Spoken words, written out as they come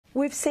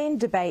We've seen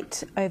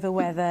debate over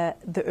whether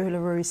the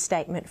Uluru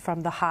Statement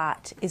from the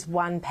Heart is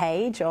 1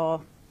 page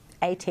or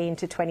 18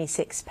 to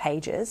 26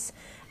 pages.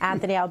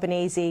 Anthony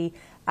Albanese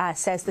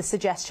says the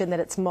suggestion that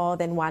it's more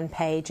than 1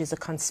 page is a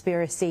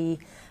conspiracy.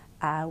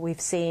 We've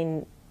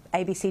seen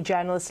ABC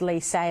journalist Lee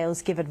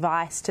Sales give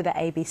advice to the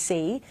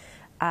ABC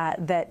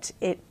that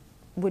it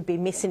would be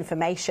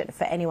misinformation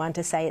for anyone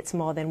to say it's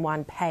more than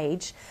 1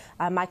 page.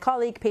 My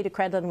colleague Peter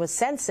Credlin was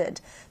censored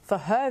for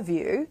her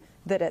view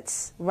that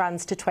it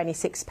runs to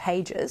 26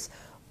 pages.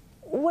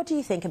 What do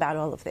you think about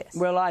all of this?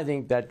 Well, I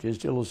think that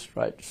just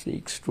illustrates the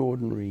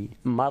extraordinary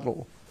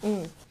muddle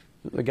that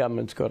the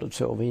government's got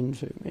itself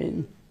into. I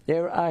mean,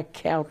 there are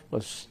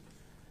countless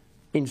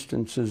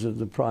instances of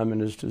the Prime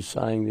Minister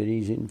saying that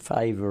he's in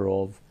favour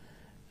of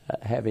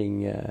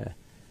having a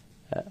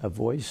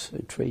voice,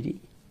 a treaty,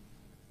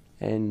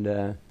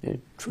 and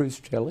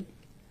truth-telling.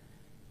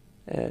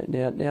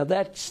 Now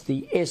that's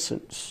the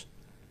essence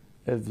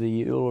of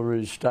the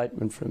Uluru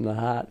Statement from the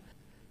Heart.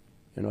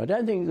 And I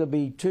don't think there'll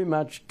be too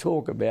much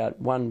talk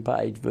about 1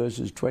 page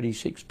versus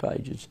 26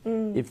 pages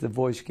if the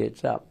voice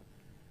gets up.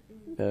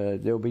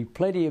 There'll be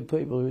plenty of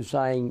people who are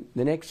saying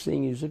the next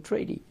thing is a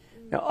treaty.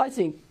 Now, I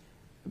think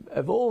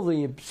of all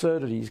the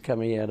absurdities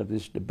coming out of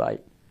this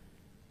debate,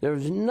 there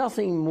is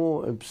nothing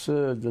more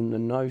absurd than the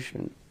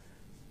notion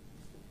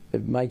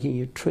of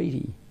making a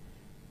treaty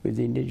with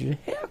the Indigenous.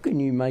 How can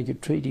you make a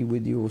treaty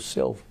with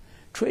yourself?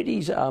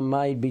 Treaties are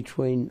made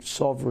between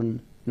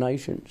sovereign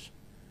nations.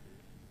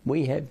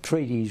 We have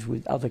treaties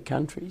with other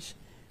countries.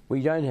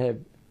 We don't have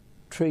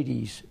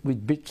treaties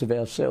with bits of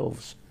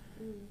ourselves.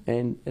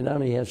 And it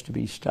only has to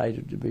be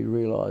stated to be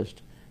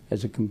realised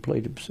as a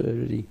complete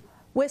absurdity.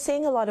 We're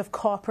seeing a lot of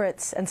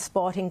corporates and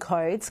sporting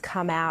codes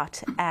come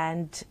out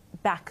and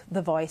back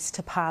the voice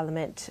to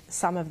Parliament,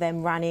 some of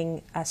them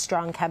running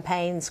strong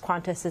campaigns.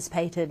 Qantas has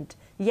painted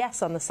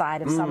yes on the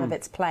side of some of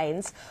its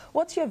planes.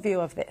 What's your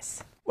view of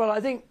this? Well, I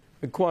think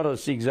the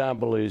Qantas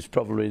example is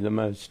probably the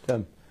most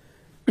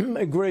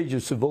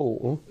egregious of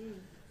all.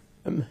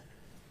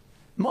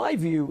 My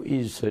view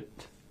is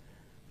that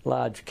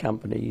large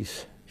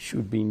companies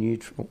should be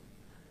neutral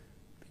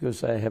because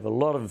they have a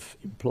lot of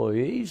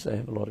employees, they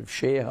have a lot of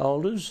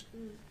shareholders,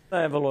 they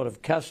have a lot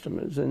of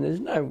customers, and there's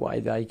no way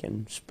they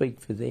can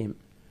speak for them.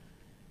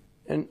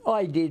 And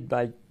I did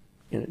make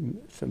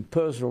some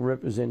personal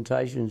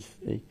representations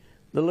for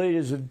the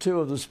leaders of 2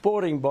 of the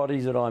sporting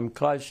bodies that I'm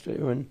close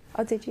to. And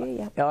oh, did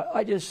you? Yeah.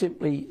 I just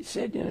simply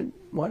said,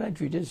 why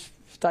don't you just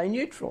stay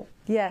neutral?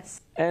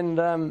 Yes. And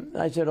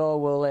they said, oh,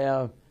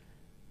 well,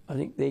 I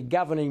think their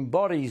governing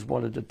bodies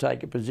wanted to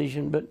take a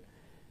position, but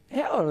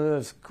how on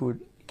earth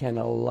can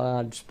a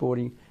large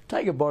sporting...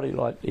 Take a body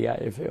like the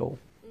AFL,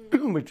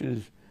 which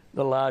is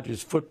the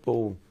largest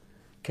football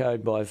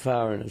code by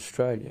far in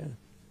Australia,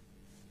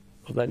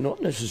 although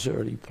not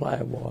necessarily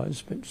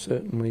player-wise, but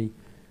certainly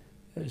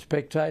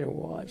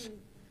spectator-wise.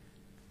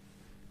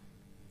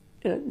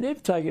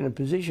 They've taken a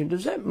position.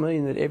 Does that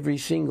mean that every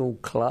single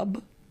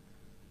club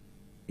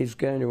is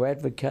going to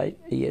advocate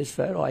a yes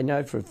vote? I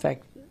know for a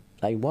fact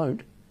they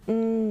won't,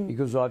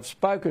 because I've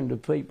spoken to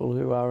people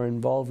who are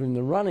involved in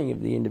the running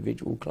of the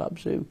individual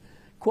clubs who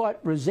quite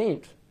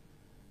resent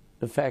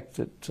the fact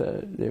that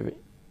they're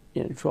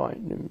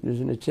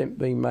there's an attempt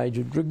being made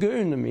to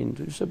dragoon them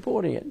into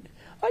supporting it.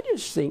 I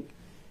just think,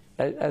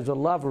 as a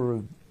lover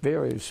of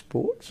various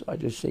sports, I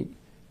just think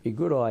it'd be a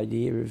good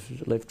idea if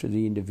it's left to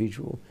the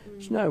individual.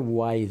 There's no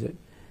way that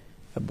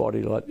a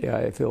body like the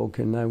AFL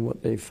can know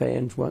what their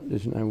fans want.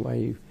 There's no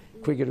way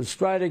Cricket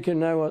Australia can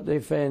know what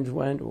their fans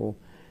want, or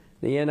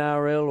the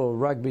NRL or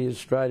Rugby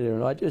Australia.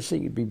 And I just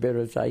think it'd be better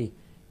if they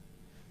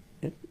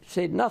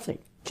said nothing.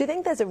 Do you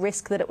think there's a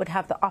risk that it would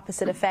have the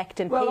opposite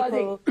effect, and I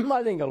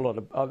think a lot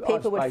of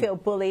people would feel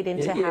bullied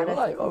into how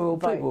to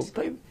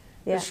vote?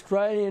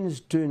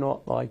 Australians do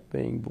not like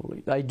being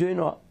bullied. They do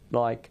not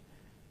like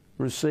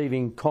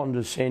receiving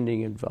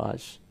condescending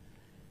advice.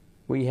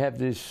 We have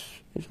this,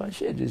 as I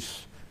said,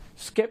 this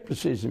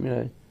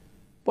scepticism.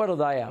 What are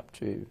they up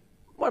to?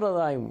 What do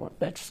they want?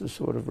 That's the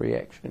sort of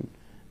reaction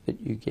that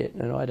you get,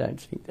 and I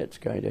don't think that's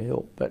going to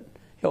help. But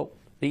help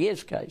the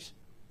yes case.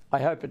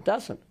 I hope it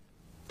doesn't.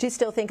 Do you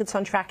still think it's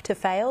on track to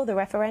fail, the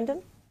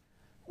referendum?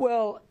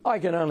 Well, I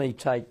can only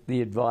take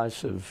the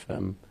advice of...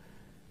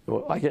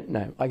 I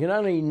can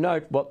only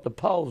note what the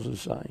polls are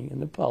saying,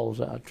 and the polls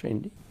are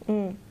trending.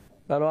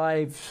 But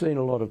I've seen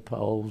a lot of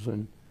polls,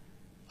 and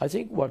I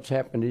think what's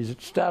happened is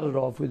it started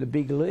off with a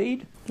big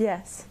lead.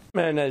 Yes.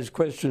 And as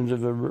questions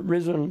have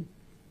arisen,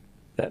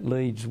 that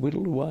lead's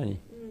whittled away.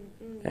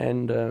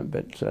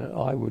 But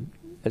I would,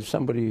 as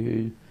somebody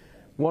who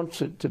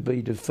wants it to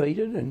be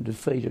defeated, and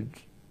defeated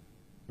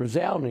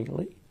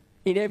resoundingly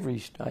in every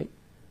state,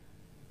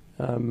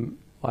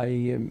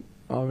 I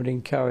would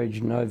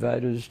encourage no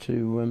voters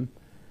to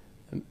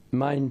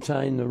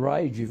maintain the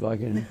rage, if I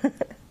can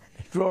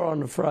draw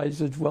on a phrase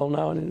that's well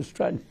known in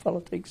Australian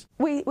politics.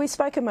 We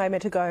spoke a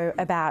moment ago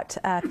about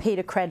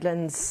Peter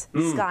Credlin's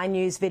Sky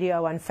News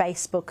video on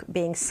Facebook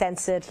being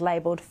censored,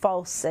 labelled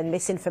false and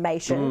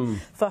misinformation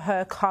for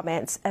her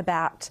comments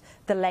about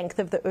the length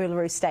of the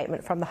Uluru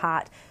Statement from the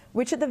Heart,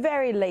 which at the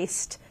very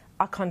least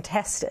are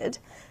contested,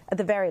 at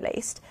the very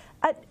least.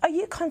 Are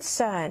you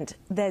concerned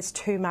there's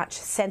too much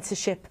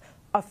censorship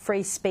of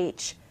free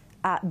speech,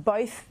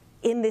 both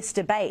in this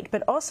debate,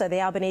 but also the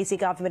Albanese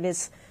government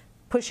is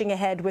pushing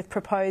ahead with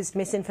proposed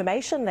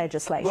misinformation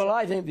legislation? Well,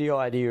 I think the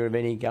idea of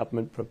any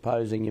government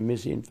proposing a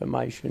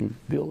misinformation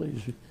bill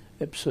is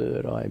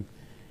absurd. I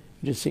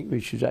just think we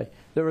should say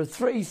there are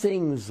three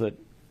things that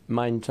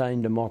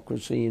maintain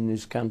democracy in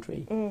this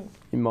country,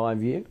 in my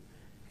view,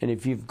 and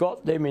if you've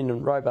got them in a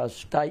robust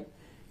state,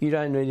 you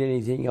don't need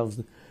anything else.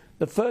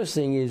 The first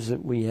thing is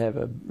that we have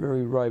a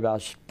very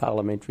robust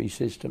parliamentary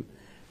system.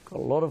 Got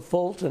a lot of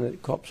faults and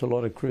it cops a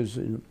lot of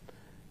criticism,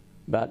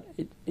 but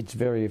it's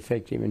very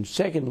effective. And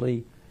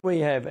secondly, we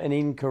have an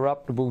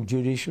incorruptible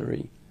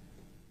judiciary.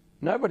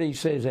 Nobody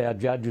says our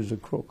judges are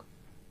crook.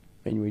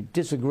 I mean, we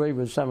disagree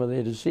with some of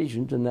their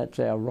decisions and that's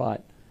our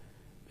right.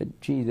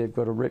 But gee, they've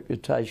got a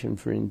reputation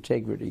for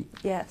integrity.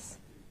 Yes.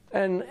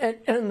 And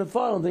the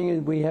final thing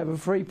is we have a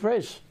free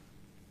press.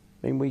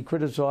 I mean, we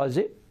criticise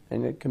it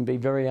and it can be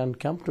very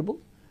uncomfortable.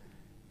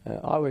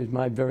 I was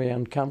made very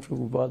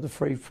uncomfortable by the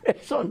free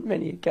press on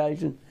many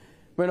occasions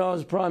when I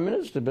was Prime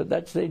Minister, but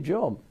that's their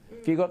job.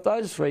 If you've got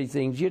those three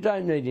things, you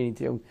don't need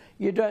anything.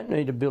 You don't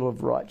need a Bill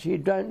of Rights. You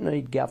don't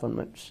need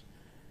governments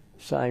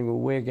saying, well,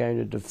 we're going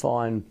to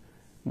define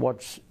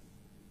what's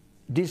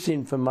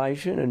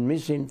disinformation and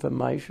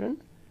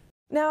misinformation.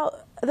 Now,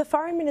 the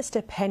Foreign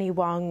Minister Penny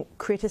Wong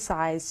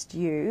criticised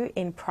you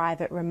in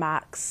private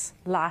remarks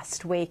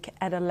last week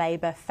at a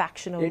Labor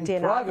factional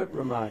dinner. In private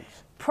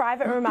remarks?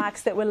 Private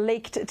remarks that were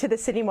leaked to the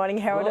Sydney Morning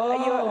Herald.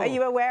 Oh. Are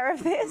you aware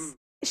of this?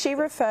 She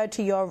referred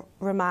to your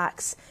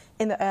remarks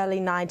in the early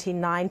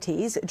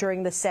 1990s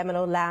during the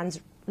seminal land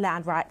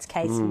rights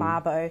case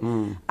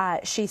Mabo.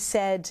 She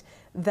said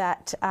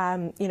that,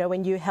 you know,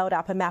 when you held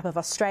up a map of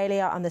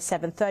Australia on the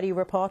 7:30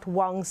 report,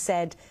 Wong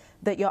said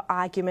that your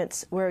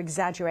arguments were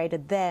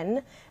exaggerated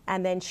then,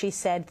 and then she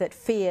said that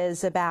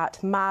fears about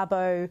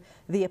Mabo,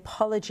 the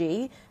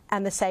apology,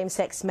 and the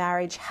same-sex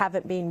marriage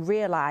haven't been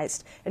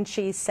realised, and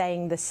she's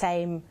saying the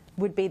same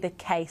would be the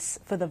case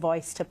for the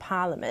Voice to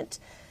Parliament.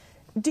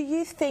 Do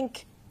you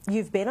think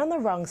you've been on the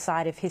wrong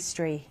side of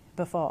history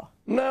before?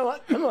 No,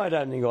 I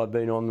don't think I've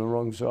been on the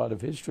wrong side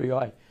of history.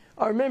 I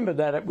remember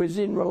that it was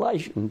in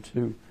relation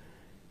to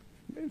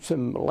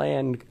some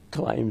land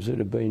claims that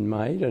have been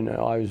made, and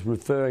I was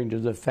referring to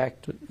the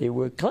fact that there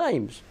were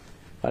claims.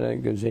 I don't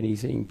think there's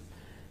anything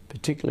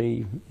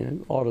particularly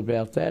odd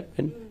about that.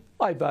 And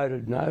I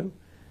voted no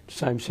to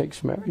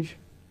same-sex marriage,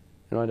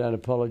 and I don't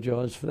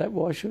apologise for that.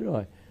 Why should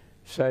I?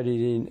 So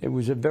it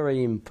was a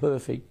very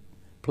imperfect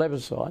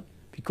plebiscite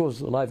because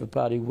the Labor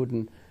Party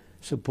wouldn't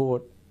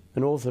support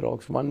an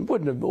orthodox one,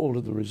 wouldn't have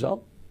altered the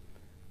result.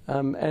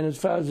 And as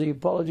far as the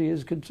apology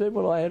is concerned,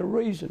 well, I had a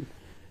reason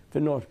for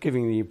not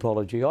giving the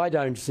apology. I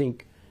don't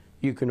think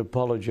you can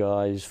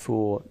apologise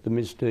for the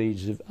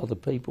misdeeds of other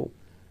people.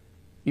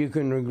 You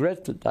can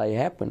regret that they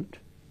happened,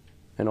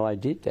 and I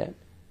did that.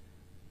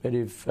 But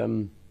if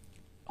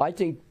I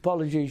think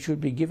apologies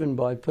should be given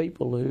by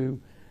people who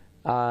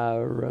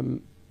are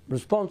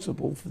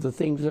responsible for the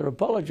things they're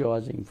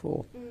apologising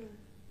for.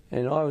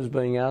 And I was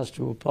being asked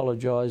to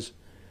apologise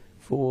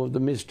for the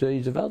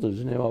misdeeds of others,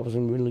 and I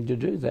wasn't willing to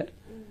do that.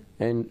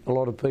 And a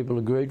lot of people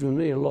agreed with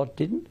me, a lot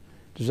didn't.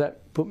 Does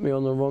that put me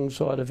on the wrong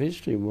side of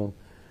history? Well,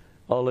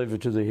 I'll leave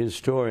it to the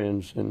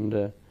historians, and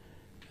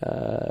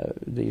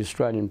the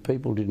Australian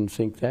people didn't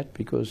think that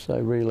because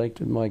they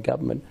re-elected my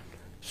government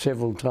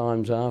several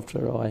times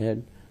after I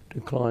had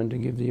declined to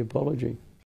give the apology.